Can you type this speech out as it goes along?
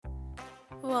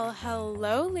Well,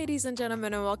 hello, ladies and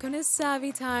gentlemen, and welcome to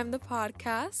Savvy Time, the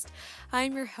podcast.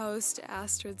 I'm your host,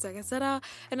 Astrid Zagazeta,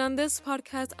 and on this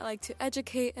podcast, I like to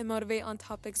educate and motivate on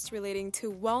topics relating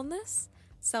to wellness,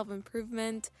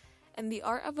 self-improvement, and the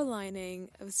art of aligning,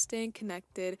 of staying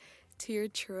connected to your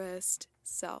truest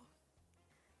self.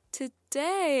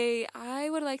 Today, I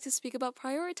would like to speak about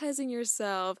prioritizing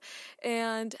yourself,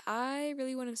 and I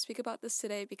really want to speak about this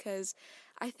today because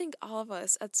I think all of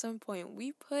us, at some point,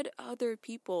 we put other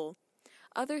people,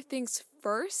 other things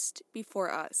first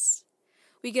before us.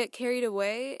 We get carried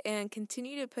away and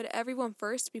continue to put everyone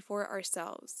first before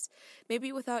ourselves.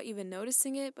 Maybe without even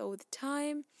noticing it, but with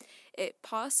time, it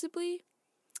possibly,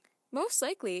 most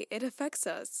likely, it affects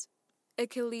us. It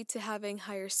can lead to having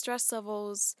higher stress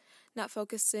levels, not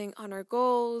focusing on our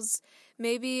goals.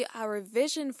 Maybe our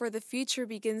vision for the future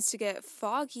begins to get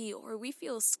foggy, or we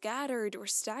feel scattered or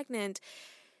stagnant,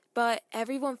 but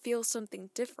everyone feels something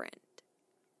different.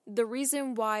 The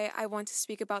reason why I want to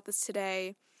speak about this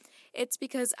today, it's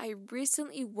because I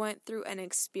recently went through an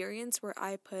experience where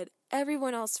I put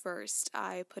everyone else first.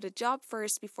 I put a job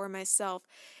first before myself,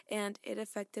 and it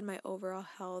affected my overall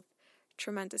health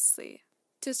tremendously.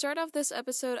 To start off this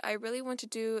episode, I really want to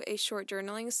do a short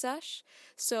journaling sesh,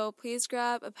 so please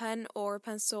grab a pen or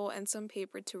pencil and some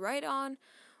paper to write on,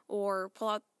 or pull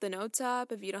out the notes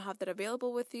app if you don't have that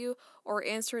available with you, or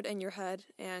answer it in your head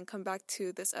and come back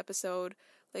to this episode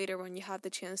later when you have the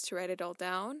chance to write it all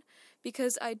down,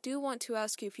 because I do want to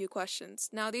ask you a few questions.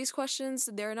 Now, these questions,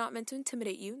 they're not meant to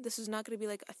intimidate you. This is not going to be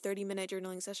like a 30-minute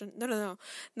journaling session. No,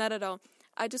 not at all.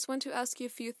 I just want to ask you a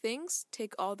few things.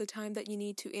 Take all the time that you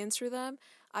need to answer them.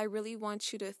 I really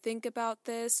want you to think about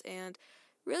this and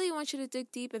really want you to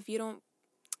dig deep if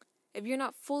you're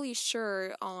not fully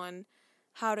sure on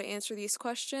how to answer these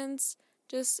questions.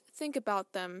 Just think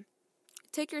about them.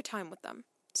 Take your time with them.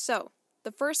 So,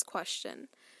 the first question,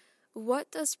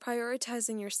 what does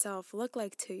prioritizing yourself look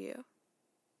like to you?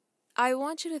 I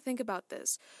want you to think about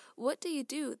this. What do you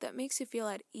do that makes you feel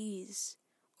at ease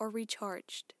or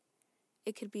recharged?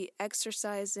 It could be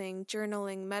exercising,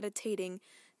 journaling, meditating,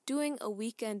 doing a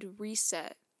weekend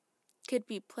reset. Could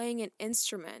be playing an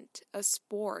instrument, a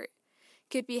sport.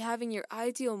 Could be having your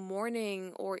ideal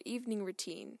morning or evening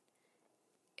routine.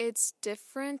 It's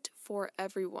different for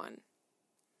everyone.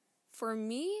 For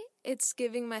me, it's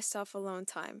giving myself alone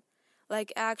time.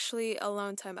 Like actually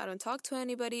alone time. I don't talk to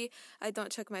anybody. I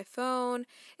don't check my phone.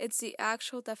 It's the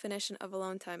actual definition of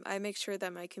alone time. I make sure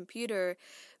that my computer,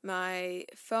 my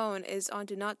phone is on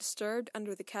Do Not Disturb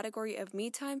under the category of me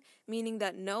time, meaning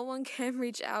that no one can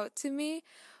reach out to me,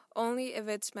 only if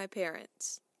it's my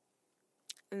parents.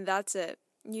 And that's it.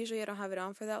 Usually I don't have it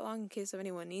on for that long in case if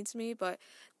anyone needs me, but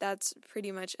that's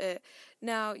pretty much it.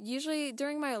 Now, usually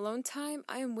during my alone time,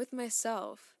 I am with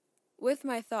myself. With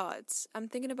my thoughts. I'm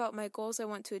thinking about my goals I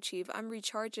want to achieve. I'm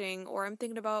recharging, or I'm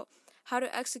thinking about how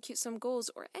to execute some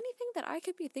goals, or anything that I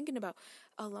could be thinking about.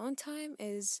 Alone time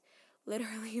is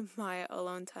literally my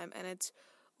alone time, and it's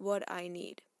what I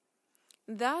need.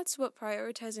 That's what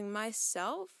prioritizing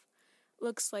myself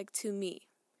looks like to me.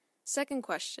 Second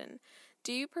question,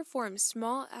 do you perform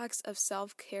small acts of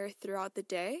self-care throughout the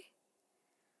day?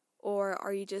 Or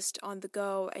are you just on the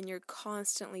go and you're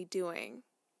constantly doing?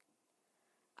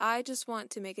 I just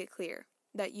want to make it clear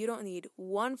that you don't need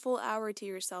 1 full hour to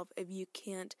yourself if you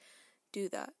can't do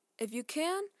that. If you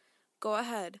can, go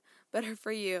ahead. Better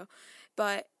for you.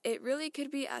 But it really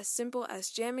could be as simple as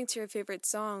jamming to your favorite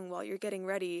song while you're getting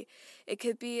ready. It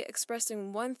could be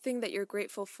expressing one thing that you're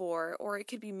grateful for, or it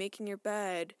could be making your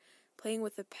bed, playing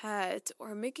with a pet,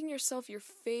 or making yourself your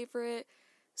favorite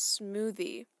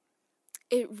smoothie.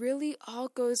 It really all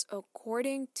goes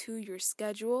according to your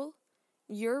schedule,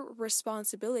 your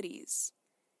responsibilities.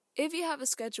 If you have a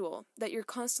schedule that you're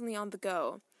constantly on the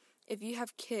go, if you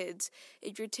have kids,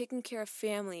 if you're taking care of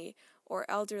family or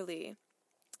elderly,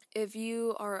 if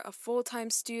you are a full-time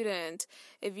student,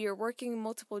 if you're working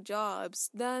multiple jobs,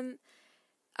 then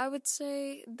I would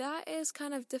say that is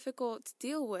kind of difficult to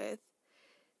deal with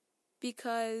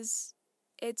because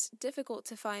it's difficult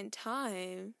to find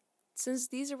time since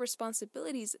these are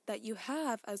responsibilities that you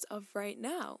have as of right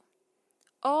now.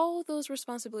 All those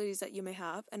responsibilities that you may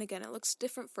have, and again, it looks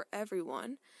different for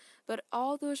everyone, but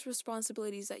all those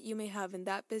responsibilities that you may have in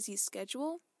that busy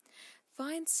schedule,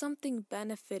 find something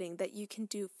benefiting that you can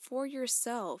do for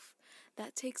yourself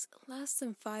that takes less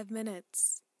than 5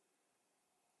 minutes.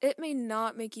 It may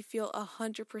not make you feel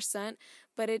 100%,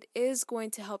 but it is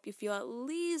going to help you feel at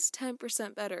least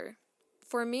 10% better.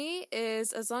 For me,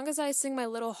 is as long as I sing my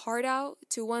little heart out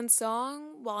to one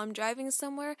song while I'm driving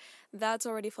somewhere, that's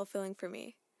already fulfilling for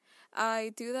me.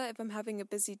 I do that if I'm having a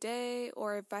busy day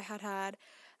or if I had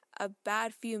a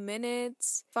bad few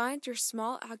minutes. Find your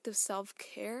small act of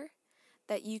self-care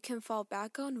that you can fall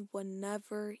back on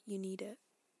whenever you need it.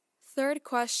 Third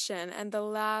question, and the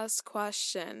last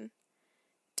question.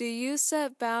 Do you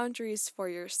set boundaries for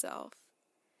yourself?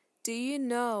 Do you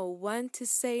know when to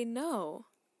say no?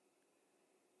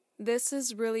 This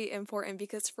is really important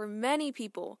because for many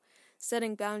people,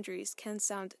 setting boundaries can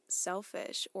sound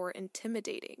selfish or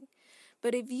intimidating.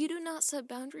 But if you do not set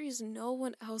boundaries, no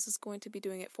one else is going to be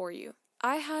doing it for you.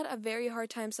 I had a very hard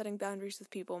time setting boundaries with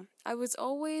people. I was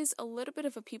always a little bit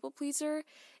of a people pleaser,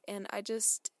 and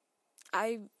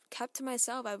I kept to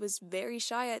myself. I was very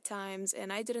shy at times,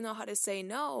 and I didn't know how to say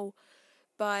no.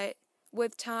 But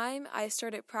with time, I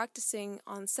started practicing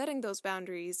on setting those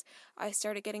boundaries. I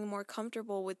started getting more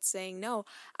comfortable with saying no.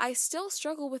 I still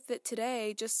struggle with it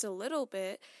today, just a little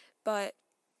bit, but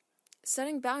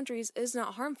setting boundaries is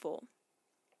not harmful.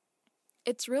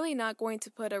 It's really not going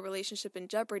to put a relationship in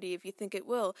jeopardy if you think it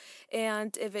will.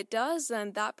 And if it does,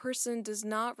 then that person does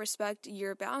not respect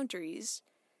your boundaries.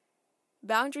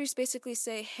 Boundaries basically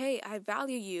say, hey, I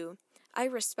value you, I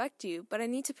respect you, but I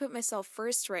need to put myself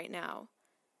first right now.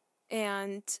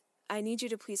 And I need you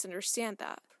to please understand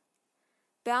that.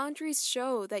 Boundaries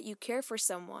show that you care for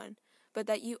someone, but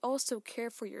that you also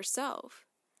care for yourself.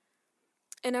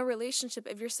 In a relationship,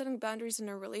 if you're setting boundaries in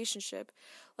a relationship,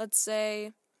 let's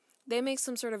say they make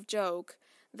some sort of joke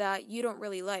that you don't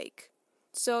really like.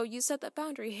 So you set that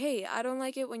boundary, hey, I don't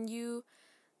like it when you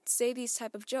say these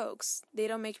type of jokes. They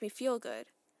don't make me feel good.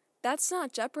 That's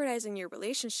not jeopardizing your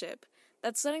relationship.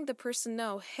 That's letting the person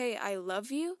know, hey, I love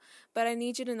you, but I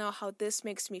need you to know how this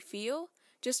makes me feel,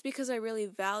 just because I really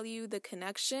value the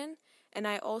connection, and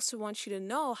I also want you to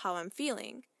know how I'm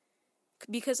feeling,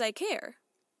 because I care.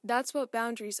 That's what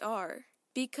boundaries are.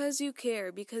 Because you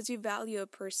care, because you value a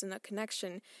person, a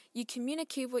connection, you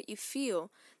communicate what you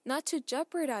feel, not to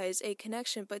jeopardize a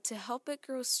connection, but to help it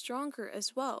grow stronger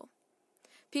as well.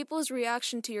 People's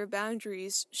reaction to your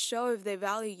boundaries show if they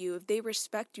value you, if they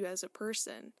respect you as a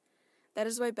person. That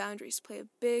is why boundaries play a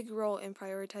big role in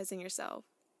prioritizing yourself.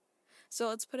 So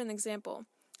let's put an example.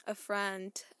 A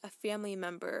friend, a family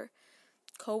member,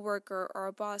 coworker, or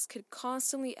a boss could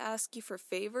constantly ask you for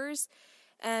favors,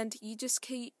 and you just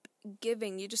keep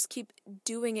giving, you just keep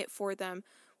doing it for them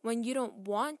when you don't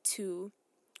want to,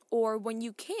 or when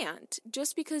you can't,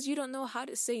 just because you don't know how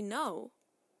to say no,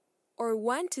 or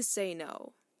when to say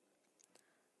no.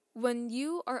 When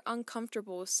you are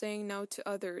uncomfortable saying no to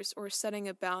others or setting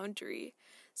a boundary,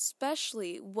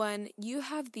 especially when you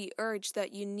have the urge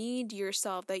that you need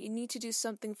yourself, that you need to do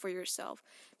something for yourself,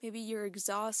 maybe you're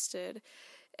exhausted,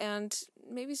 and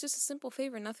maybe it's just a simple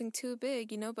favor, nothing too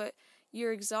big, but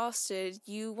you're exhausted,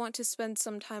 you want to spend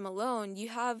some time alone, you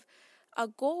have a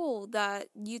goal that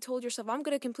you told yourself, I'm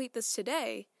going to complete this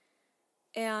today,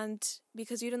 and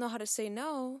because you don't know how to say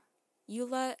no, you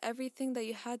let everything that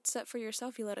you had set for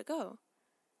yourself, you let it go.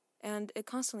 And it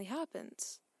constantly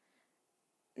happens.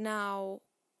 Now,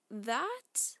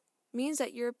 that means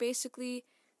that you're basically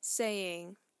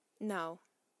saying, no,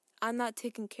 I'm not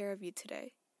taking care of you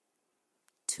today.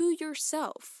 To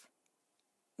yourself.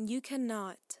 You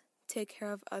cannot take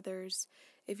care of others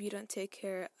if you don't take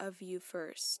care of you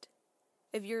first.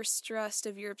 If you're stressed,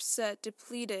 if you're upset,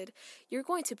 depleted, you're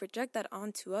going to project that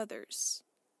onto others.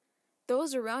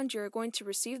 Those around you are going to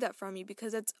receive that from you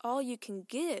because that's all you can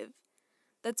give.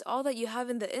 That's all that you have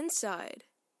in the inside.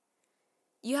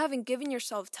 You haven't given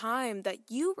yourself time that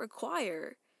you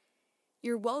require.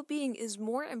 Your well-being is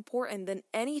more important than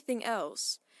anything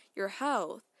else. Your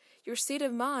health, your state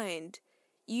of mind,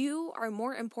 you are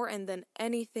more important than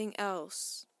anything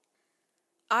else.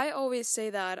 I always say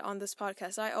that on this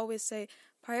podcast. I always say,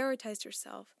 prioritize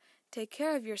yourself. Take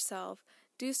care of yourself.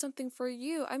 Do something for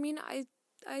you.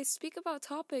 I speak about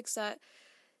topics that,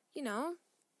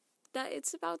 that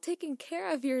it's about taking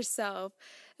care of yourself.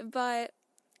 But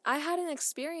I had an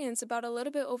experience about a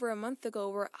little bit over a month ago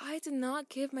where I did not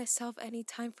give myself any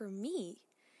time for me.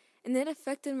 And it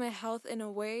affected my health in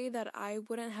a way that I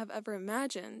wouldn't have ever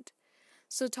imagined.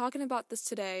 So talking about this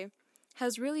today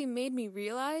has really made me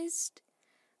realize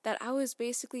that I was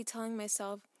basically telling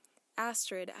myself,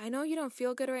 Astrid, I know you don't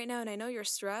feel good right now and I know you're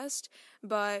stressed,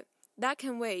 but that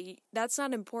can wait. That's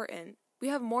not important. We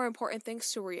have more important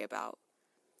things to worry about.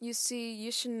 You see,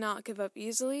 you should not give up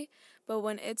easily, but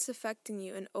when it's affecting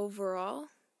you and overall,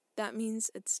 that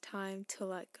means it's time to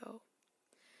let go.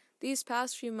 These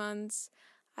past few months,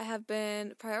 I have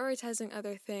been prioritizing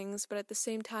other things, but at the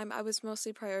same time, I was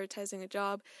mostly prioritizing a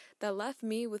job that left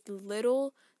me with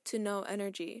little to no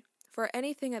energy for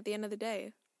anything at the end of the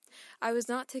day. I was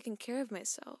not taking care of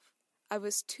myself. I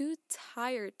was too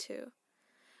tired to.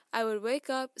 I would wake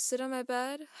up, sit on my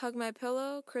bed, hug my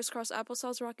pillow, crisscross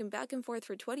applesauce rocking back and forth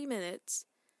for 20 minutes,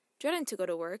 dreading to go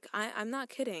to work. I'm not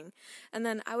kidding. And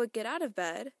then I would get out of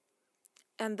bed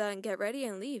and then get ready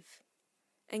and leave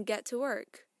and get to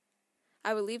work.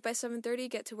 I would leave by 7:30,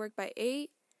 get to work by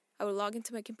 8. I would log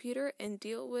into my computer and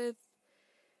deal with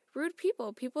rude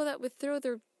people that would throw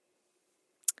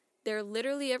their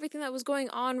literally everything that was going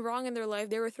on wrong in their life,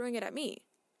 they were throwing it at me.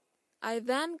 I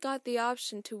then got the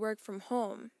option to work from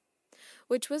home,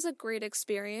 which was a great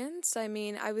experience. I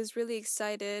mean, I was really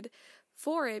excited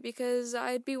for it because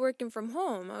I'd be working from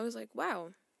home. I was like,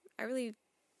 wow, I'm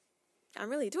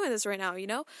really doing this right now, you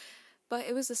know? But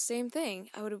it was the same thing.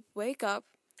 I would wake up,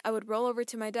 I would roll over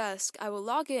to my desk, I would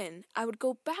log in, I would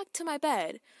go back to my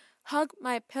bed, hug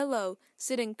my pillow,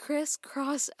 sitting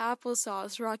crisscross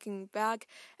applesauce, rocking back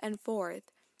and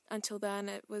forth. Until then,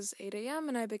 it was 8 a.m.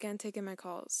 and I began taking my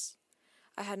calls.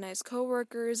 I had nice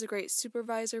coworkers, a great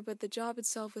supervisor, but the job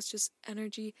itself was just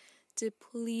energy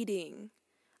depleting.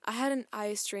 I had an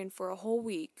eye strain for a whole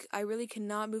week. I really could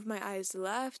not move my eyes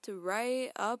left,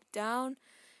 right, up, down,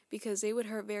 because they would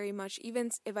hurt very much,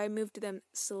 even if I moved them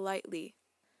slightly.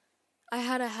 I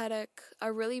had a headache,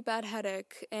 a really bad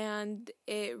headache, and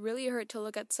it really hurt to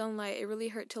look at sunlight. It really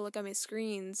hurt to look at my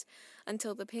screens.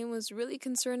 Until the pain was really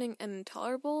concerning and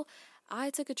intolerable, I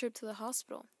took a trip to the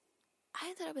hospital. I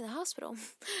ended up in the hospital.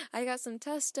 I got some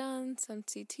tests done, some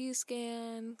CT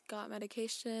scan, got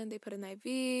medication, they put an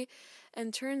IV,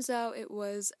 and turns out it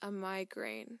was a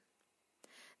migraine.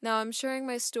 Now, I'm sharing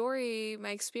my story,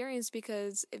 my experience,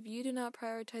 because if you do not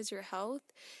prioritize your health,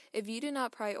 if you do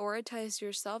not prioritize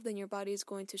yourself, then your body is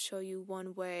going to show you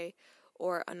one way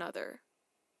or another.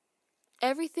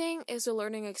 Everything is a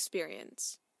learning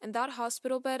experience. In that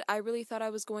hospital bed, I really thought I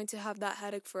was going to have that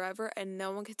headache forever, and no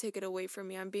one could take it away from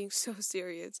me. I'm being so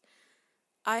serious.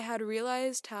 I had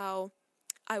realized how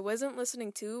I wasn't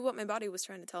listening to what my body was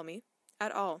trying to tell me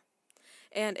at all.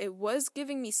 And it was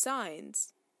giving me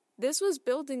signs. This was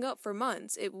building up for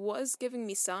months. It was giving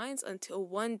me signs until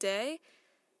one day,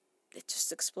 it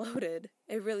just exploded.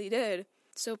 It really did.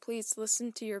 So please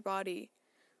listen to your body.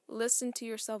 Listen to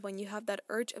yourself when you have that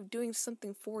urge of doing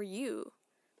something for you.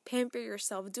 Pamper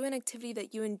yourself. Do an activity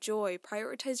that you enjoy.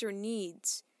 Prioritize your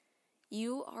needs.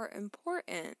 You are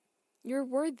important. You're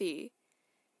worthy.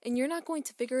 And you're not going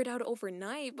to figure it out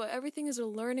overnight, but everything is a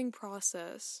learning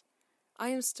process. I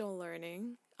am still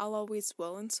learning. I'll always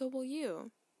will, and so will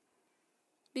you.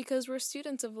 Because we're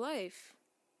students of life.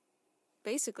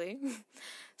 Basically.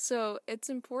 So it's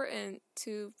important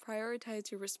to prioritize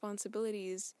your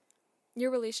responsibilities, your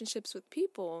relationships with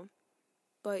people,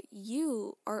 but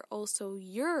you are also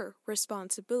your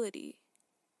responsibility.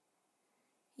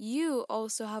 You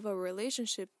also have a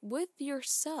relationship with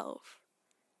yourself.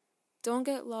 Don't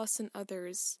get lost in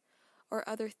others or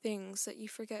other things that you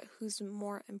forget who's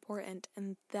more important,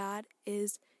 and that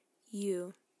is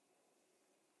you.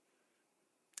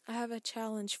 I have a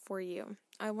challenge for you.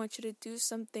 I want you to do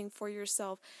something for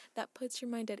yourself that puts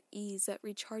your mind at ease, that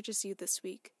recharges you this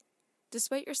week.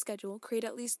 Despite your schedule, create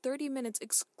at least 30 minutes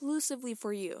exclusively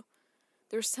for you.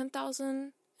 There's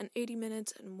 10,080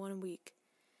 minutes in 1 week.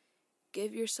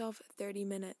 Give yourself 30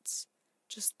 minutes.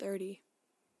 Just 30.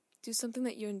 Do something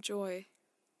that you enjoy.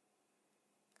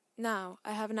 Now,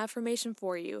 I have an affirmation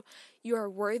for you. You are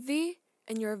worthy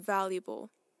and you're valuable.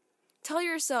 Tell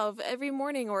yourself every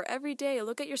morning or every day,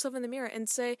 look at yourself in the mirror and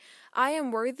say, I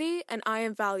am worthy and I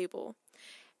am valuable.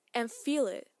 And feel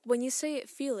it. When you say it,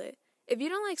 feel it. If you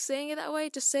don't like saying it that way,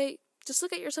 just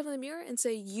look at yourself in the mirror and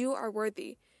say, you are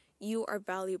worthy. You are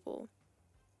valuable.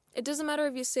 It doesn't matter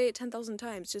if you say it 10,000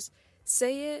 times. Just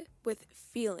say it with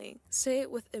feeling. Say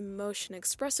it with emotion.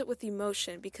 Express it with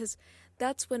emotion, because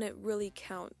that's when it really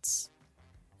counts.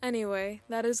 Anyway,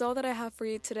 that is all that I have for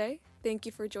you today. Thank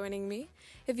you for joining me.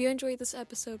 If you enjoyed this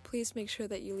episode, please make sure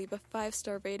that you leave a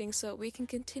 5-star rating so that we can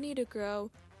continue to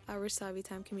grow our Savvy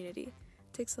Time community.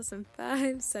 It takes less than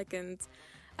 5 seconds.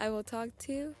 I will talk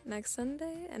to you next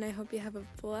Sunday, and I hope you have a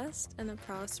blessed and a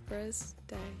prosperous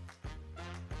day.